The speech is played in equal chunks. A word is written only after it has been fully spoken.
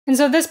And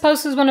so this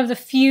post was one of the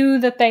few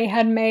that they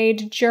had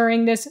made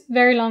during this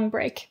very long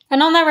break.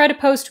 And on that Reddit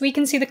post, we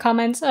can see the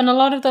comments, and a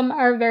lot of them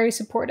are very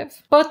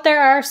supportive. But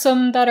there are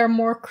some that are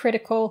more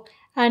critical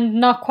and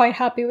not quite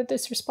happy with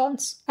this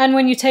response. And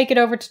when you take it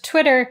over to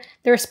Twitter,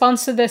 the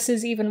response to this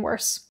is even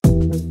worse.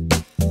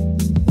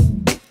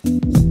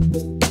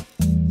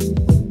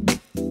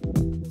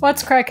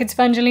 What's crack, it's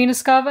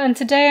VangelinaSkov, and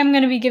today I'm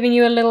going to be giving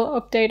you a little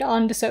update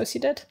on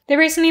DissociaDID. They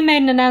recently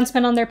made an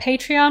announcement on their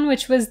Patreon,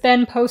 which was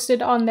then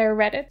posted on their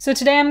Reddit. So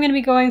today I'm going to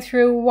be going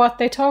through what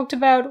they talked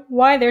about,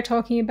 why they're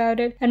talking about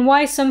it, and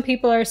why some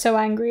people are so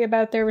angry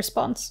about their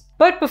response.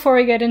 But before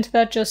we get into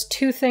that, just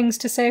two things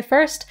to say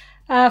first.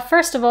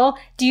 First of all,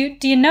 do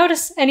you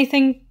notice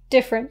anything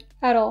different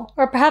at all?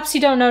 Or perhaps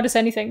you don't notice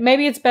anything.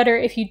 Maybe it's better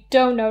if you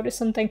don't notice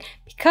something,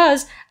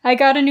 because I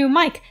got a new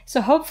mic,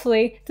 so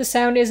hopefully the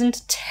sound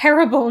isn't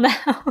terrible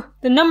now.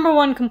 The number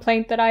one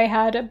complaint that I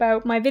had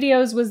about my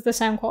videos was the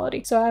sound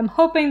quality, so I'm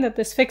hoping that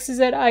this fixes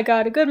it. I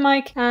got a good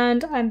mic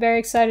and I'm very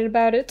excited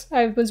about it.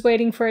 I was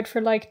waiting for it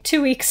for like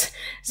 2 weeks,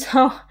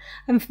 so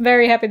I'm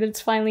very happy that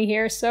it's finally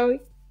here. So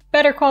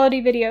better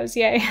quality videos,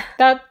 yay.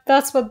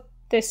 That's what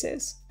this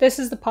is. This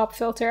is the pop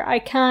filter. I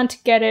can't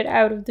get it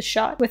out of the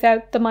shot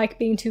without the mic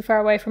being too far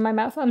away from my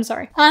mouth. I'm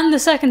sorry. And the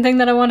second thing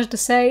that I wanted to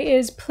say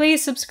is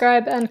please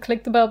subscribe and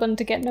click the bell button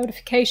to get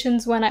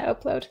notifications when I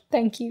upload.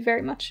 Thank you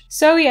very much.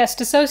 So yes,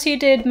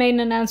 DissociaDID made an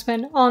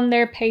announcement on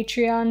their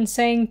Patreon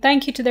saying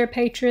thank you to their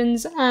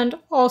patrons and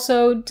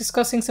also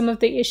discussing some of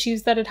the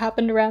issues that had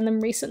happened around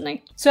them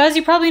recently. So as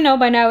you probably know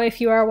by now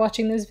if you are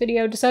watching this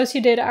video,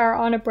 DissociaDID are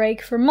on a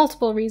break for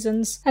multiple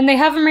reasons, and they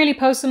haven't really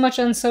posted much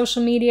on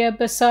social media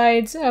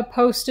besides a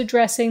post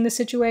addressing the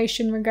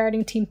situation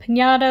regarding Team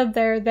Pinata,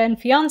 their then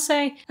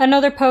fiance,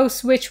 another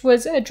post which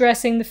was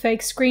addressing the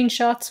fake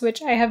screenshots,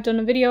 which I have done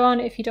a video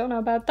on. If you don't know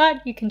about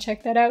that, you can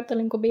check that out, the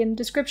link will be in the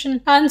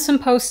description, and some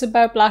posts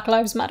about Black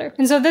Lives Matter.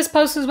 And so this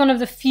post was one of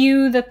the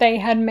few that they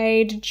had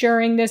made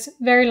during this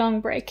very long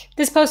break.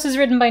 This post is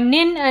written by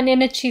Nin, and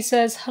in it she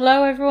says,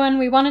 "Hello everyone,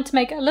 we wanted to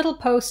make a little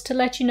post to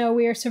let you know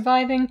we are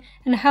surviving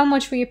and how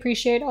much we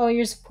appreciate all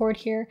your support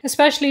here,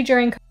 especially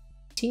during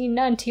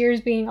and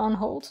tears being on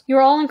hold.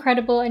 You're all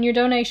incredible and your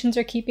donations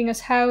are keeping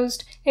us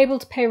housed, able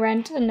to pay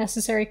rent and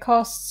necessary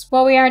costs,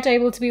 while we aren't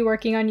able to be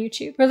working on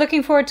YouTube. We're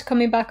looking forward to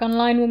coming back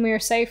online when we are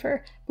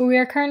safer, but we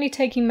are currently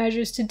taking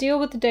measures to deal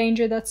with the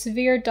danger that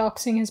severe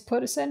doxing has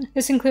put us in.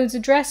 This includes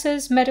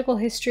addresses, medical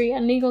history,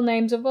 and legal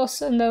names of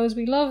us and those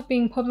we love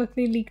being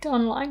publicly leaked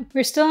online.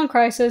 We're still in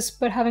crisis,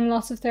 but having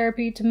lots of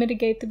therapy to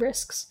mitigate the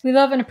risks. We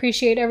love and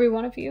appreciate every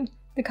one of you.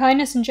 The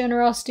kindness and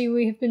generosity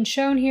we have been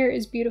shown here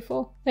is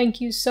beautiful. Thank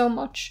you so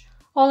much.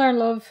 All our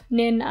love,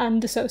 Nin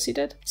and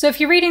DissociaDID." So if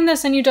you're reading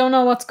this and you don't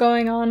know what's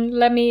going on,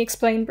 let me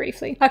explain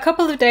briefly. A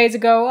couple of days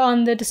ago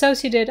on the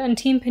DissociaDID and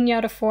Team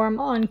Pinata forum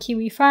on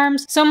Kiwi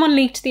Farms, someone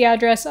leaked the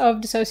address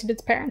of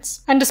DissociaDID's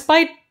parents. And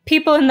despite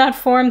people in that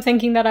forum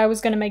thinking that I was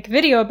going to make a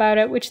video about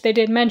it, which they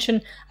did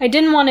mention, I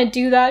didn't want to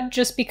do that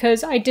just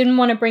because I didn't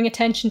want to bring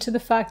attention to the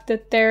fact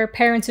that their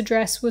parents'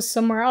 address was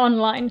somewhere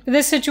online. For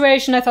this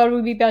situation, I thought it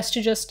would be best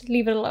to just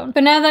leave it alone.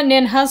 But now that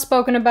Nin has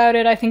spoken about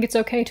it, I think it's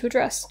okay to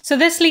address. So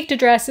this leaked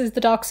address is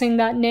the doxing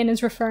that Nin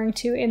is referring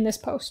to in this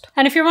post.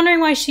 And if you're wondering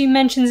why she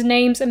mentions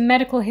names and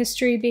medical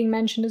history being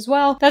mentioned as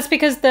well, that's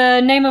because the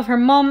name of her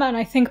mum and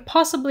I think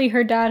possibly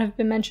her dad have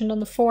been mentioned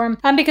on the forum,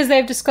 and because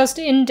they've discussed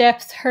in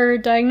depth her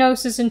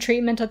diagnosis and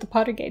treatment at the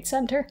Pottergate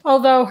Centre.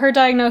 Although her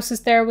diagnosis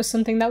there was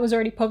something that was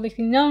already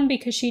publicly known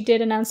because she did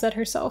announce that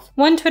herself.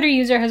 One Twitter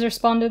user has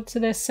responded to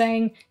this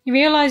saying, "You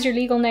realize your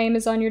legal name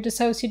is on your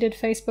DissociaDID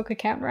Facebook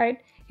account, right?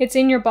 It's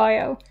in your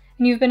bio.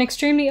 And you've been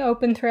extremely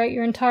open throughout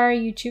your entire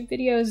YouTube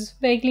videos,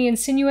 vaguely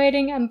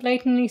insinuating and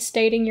blatantly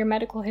stating your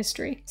medical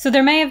history. So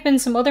there may have been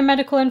some other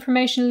medical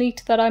information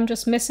leaked that I'm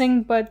just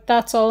missing, but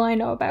that's all I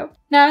know about."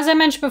 Now, as I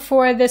mentioned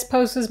before, this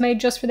post was made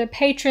just for their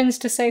patrons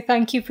to say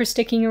thank you for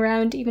sticking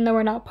around, even though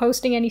we're not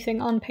posting anything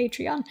on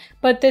Patreon.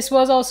 But this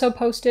was also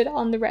posted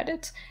on the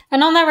Reddit.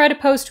 And on that Reddit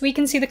post, we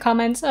can see the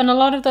comments, and a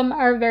lot of them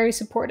are very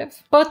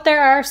supportive. But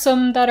there are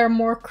some that are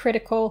more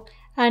critical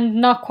and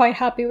not quite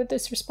happy with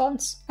this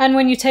response. And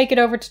when you take it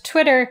over to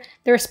Twitter,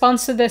 the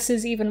response to this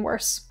is even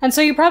worse. And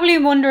so you're probably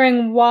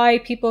wondering why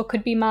people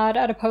could be mad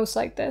at a post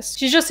like this.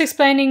 She's just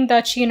explaining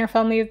that she and her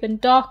family have been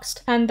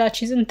doxxed and that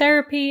she's in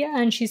therapy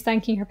and she's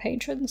thanking her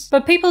patrons.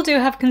 But people do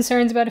have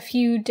concerns about a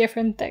few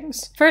different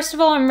things. First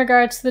of all, in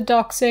regards to the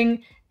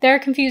doxing, they're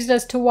confused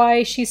as to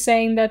why she's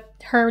saying that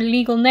her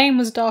legal name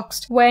was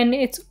doxed when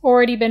it's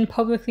already been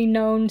publicly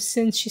known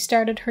since she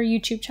started her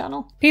YouTube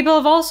channel. People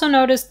have also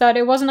noticed that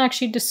it wasn't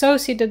actually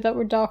DissociaDID that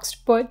were doxed,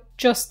 but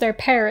just their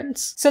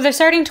parents. So they're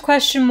starting to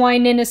question why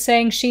Nin is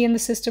saying she and the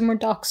system were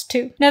doxed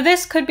too. Now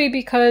this could be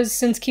because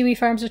since Kiwi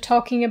Farms are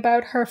talking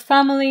about her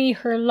family,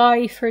 her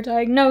life, her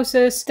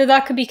diagnosis,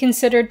 that could be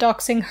considered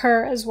doxing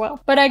her as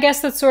well. But I guess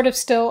that's sort of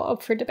still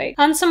up for debate.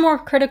 And some more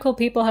critical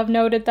people have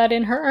noted that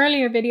in her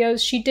earlier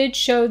videos she did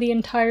show the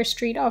entire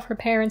street of her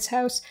parents'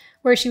 house,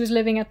 where she was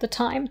living at the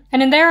time.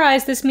 And in their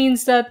eyes, this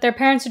means that their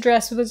parents'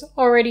 address was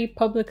already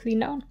publicly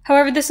known.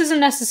 However, this isn't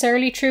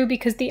necessarily true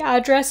because the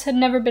address had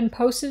never been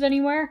posted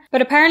anywhere,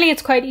 but apparently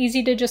it's quite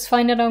easy to just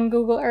find it on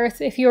Google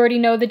Earth if you already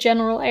know the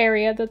general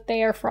area that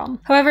they are from.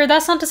 However,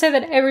 that's not to say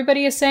that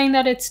everybody is saying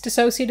that it's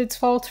DissociaDID's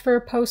fault for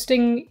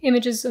posting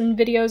images and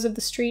videos of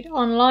the street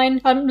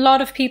online. A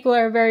lot of people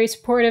are very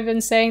supportive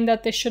in saying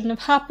that this shouldn't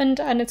have happened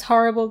and it's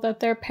horrible that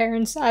their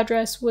parents'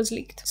 address was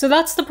leaked. So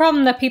that's the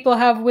problem that people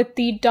have with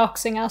the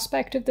doxing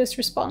aspect of this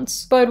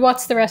response. But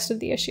what's the rest of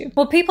the issue?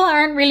 Well, people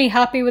aren't really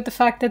happy with the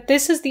fact that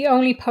this is the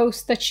only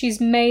post that she's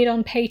made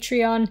on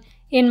Patreon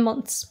in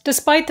months,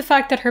 despite the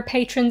fact that her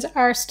patrons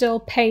are still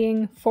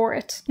paying for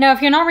it. Now,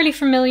 if you're not really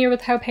familiar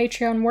with how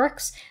Patreon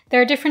works,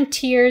 there are different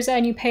tiers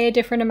and you pay a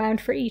different amount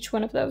for each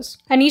one of those.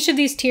 And each of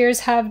these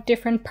tiers have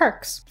different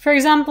perks. For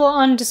example,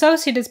 on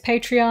DissociaDID's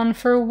Patreon,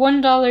 for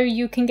 $1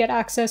 you can get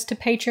access to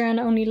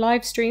Patreon-only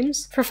live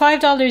streams. For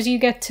 $5 you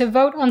get to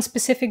vote on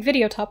specific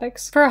video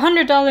topics. For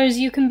 $100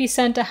 you can be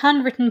sent a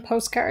handwritten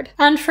postcard.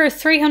 And for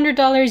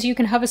 $300 you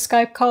can have a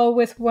Skype call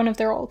with one of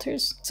their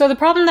alters. So the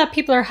problem that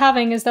people are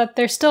having is that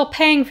they're still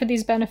paying for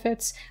these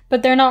benefits,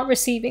 but they're not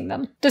receiving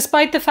them,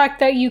 despite the fact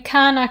that you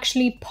can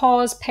actually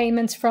pause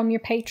payments from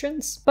your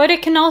patrons. But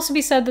it can also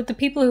be said that the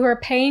people who are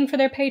paying for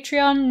their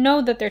Patreon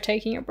know that they're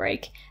taking a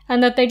break,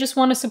 and that they just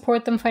want to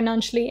support them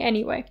financially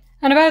anyway.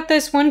 And about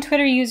this, one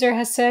Twitter user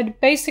has said,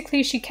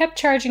 basically she kept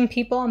charging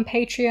people on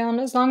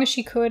Patreon as long as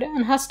she could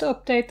and has to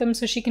update them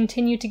so she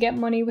continued to get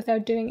money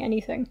without doing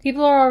anything.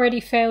 People are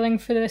already failing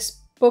for this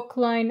book,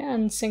 line,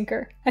 and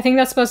sinker. I think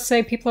that's supposed to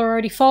say people are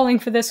already falling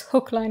for this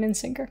hook, line, and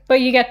sinker.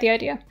 But you get the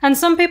idea. And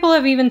some people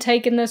have even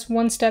taken this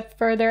one step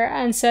further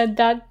and said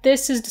that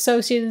this is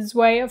DissociaDID's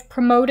way of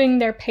promoting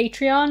their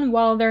Patreon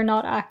while they're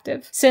not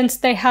active, since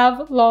they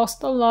have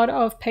lost a lot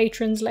of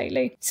patrons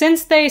lately.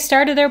 Since they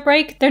started their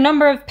break, their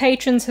number of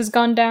patrons has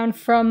gone down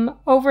from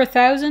over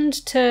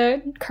 1,000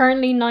 to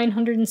currently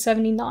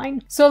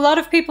 979. So a lot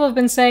of people have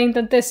been saying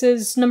that this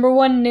is, number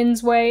one,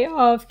 Nin's way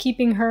of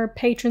keeping her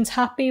patrons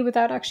happy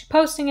without actually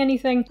posting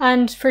anything,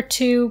 and for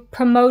two,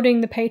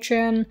 promoting the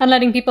Patreon and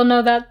letting people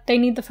know that they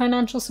need the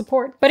financial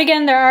support. But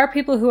again, there are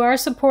people who are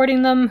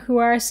supporting them, who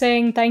are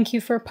saying thank you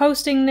for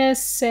posting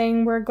this,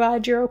 saying we're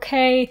glad you're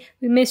okay,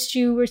 we missed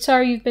you, we're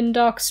sorry you've been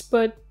doxxed,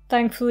 but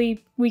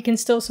thankfully we can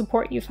still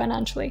support you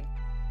financially.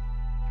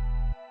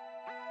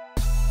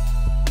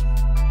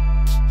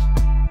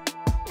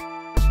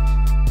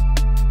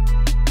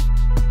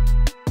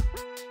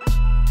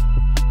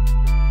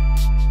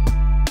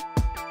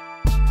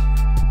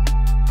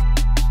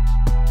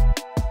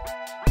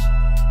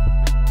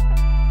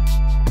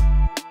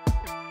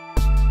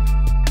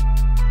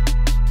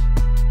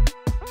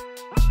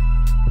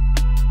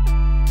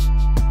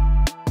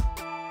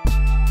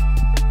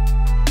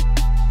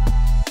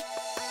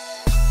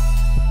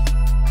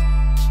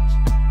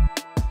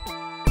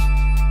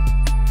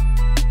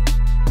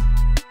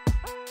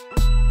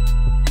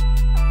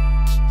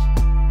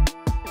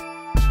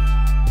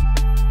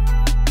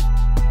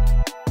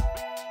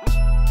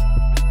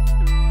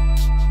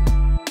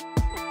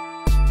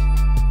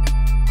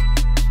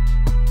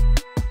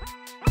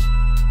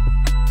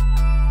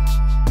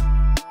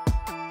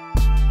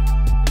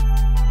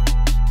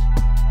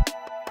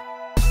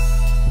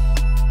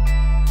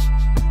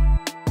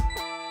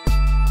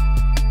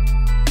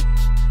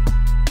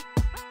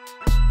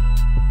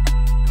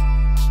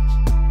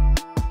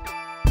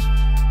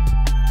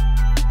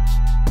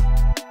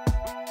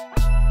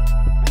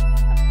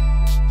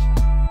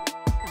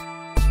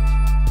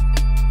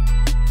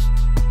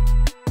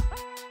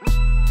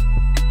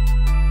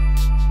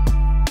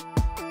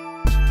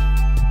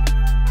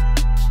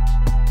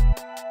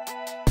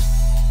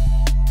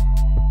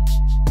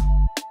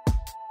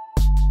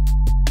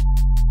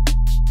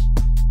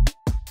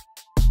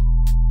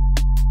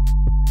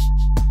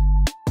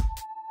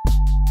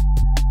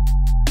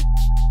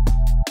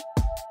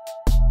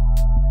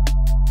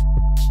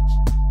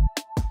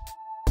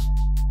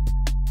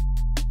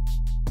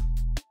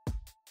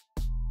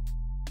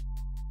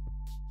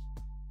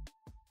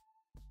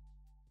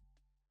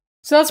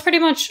 So that's pretty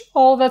much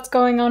all that's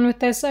going on with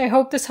this. I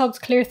hope this helps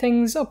clear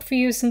things up for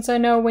you, since I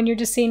know when you're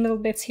just seeing little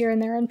bits here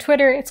and there on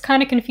Twitter, it's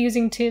kind of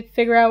confusing to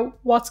figure out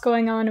what's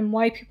going on and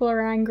why people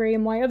are angry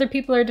and why other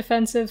people are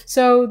defensive.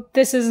 So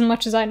this is as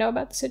much as I know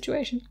about the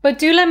situation. But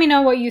do let me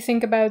know what you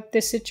think about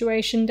this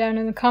situation down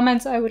in the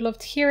comments. I would love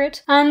to hear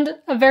it. And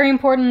a very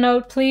important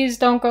note, please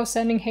don't go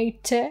sending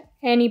hate to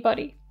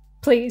anybody.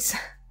 Please.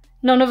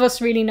 None of us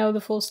really know the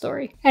full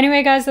story.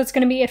 Anyway guys, that's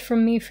going to be it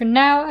from me for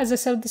now. As I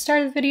said at the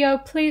start of the video,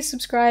 please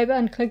subscribe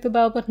and click the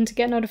bell button to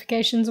get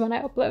notifications when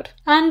I upload.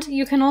 And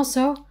you can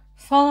also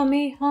follow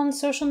me on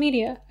social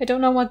media. I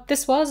don't know what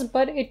this was,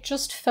 but it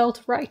just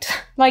felt right.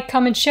 Like,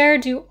 comment, share,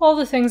 do all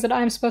the things that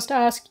I'm supposed to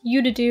ask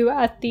you to do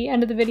at the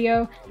end of the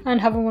video,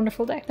 and have a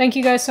wonderful day. Thank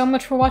you guys so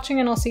much for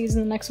watching, and I'll see you in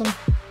the next one.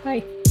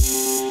 Bye.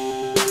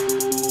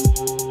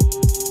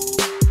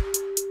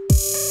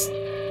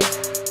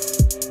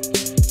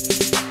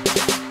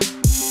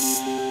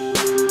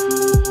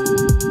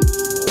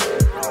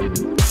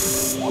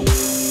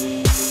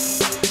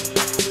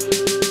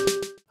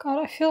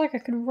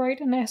 I could write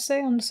an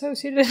essay on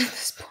Dissociated at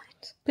this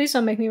point. Please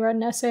don't make me write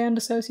an essay on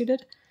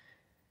Dissociated.